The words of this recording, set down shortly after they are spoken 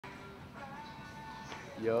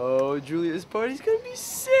Yo, Julia, this party's gonna be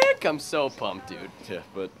sick. I'm so pumped, dude. Yeah,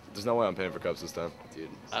 but there's no way I'm paying for cups this time. Dude,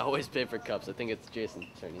 I always pay for cups. I think it's Jason's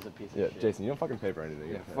turn. He's a piece of shit. Yeah, Jason, you don't fucking pay for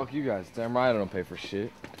anything. Yeah, fuck you guys. Damn right I don't pay for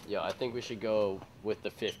shit. Yo, I think we should go with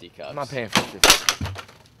the 50 cups. I'm not paying for shit.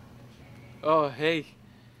 Oh, hey.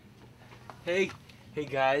 Hey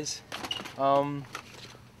guys.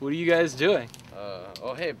 What are you guys doing?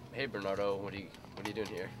 Hey Bernardo, what are you doing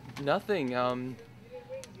here? Nothing.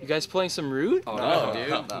 You guys playing some Root? Oh, no,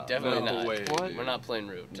 dude, definitely no not. way, What? We're not playing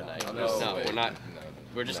Root tonight. No, No, way. we're not. No.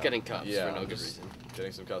 We're just getting cups Yeah, for no I'm good just reason.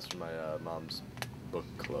 getting some cups from my mom's book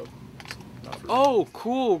club. Not for Oh,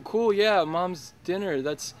 cool. Yeah, mom's dinner.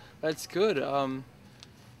 That's good. You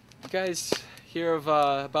guys hear of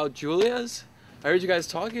about Julia's? I heard you guys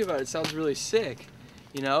talking about it. It sounds really sick.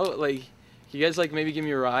 You know, like, you guys like maybe give me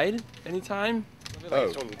a ride anytime? I feel like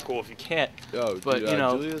it's totally cool if you can't. Yo, But, dude, you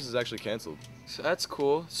know- Julia's is actually canceled. So that's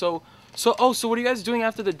cool. So what are you guys doing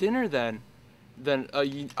after the dinner then? All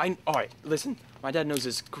right, listen. My dad knows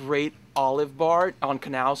this great olive bar on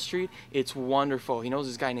Canal Street. It's wonderful. He knows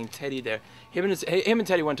this guy named Teddy there. Him and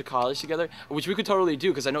Teddy went to college together, which we could totally do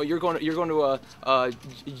because I know you're going to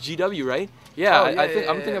GW, right? Yeah,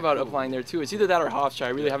 I'm thinking about applying there too. It's either that or Hofstra. I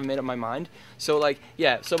really haven't made up my mind. So like,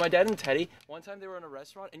 yeah. So my dad and Teddy, one time they were in a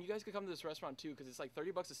restaurant, and you guys could come to this restaurant too because it's like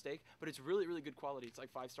 $30 a steak, but it's really good quality. It's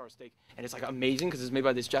like 5-star steak, and it's like amazing because it's made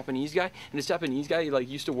by this Japanese guy, and this Japanese guy like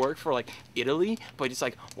used to work for like Italy, but it's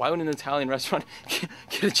like, why would an Italian restaurant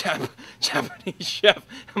get a Japanese chef?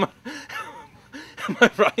 Am I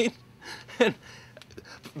right?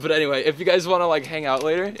 But anyway, if you guys want to like hang out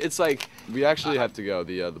later, it's like We actually have to go.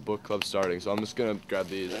 The book club's starting, so I'm just gonna grab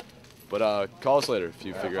these. But call us later if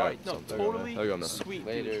you figure out no, something. totally I'll go now. sweet.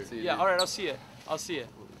 Later. Dude. Yeah, all right, I'll see you. I'll see you.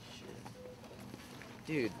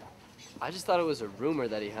 Dude, I just thought it was a rumor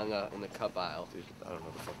that he hung out in the cup aisle. Dude, I don't know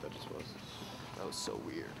what the fuck that just was. That was so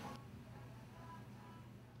weird.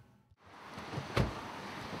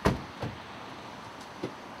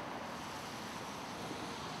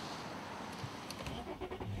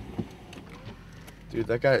 Dude,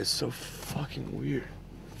 that guy is so fucking weird.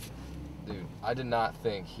 Dude, I did not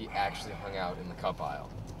think he actually hung out in the cup aisle.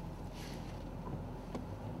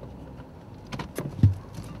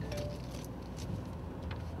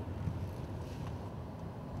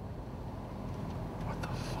 What the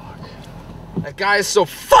fuck? That guy is so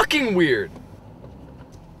fucking weird!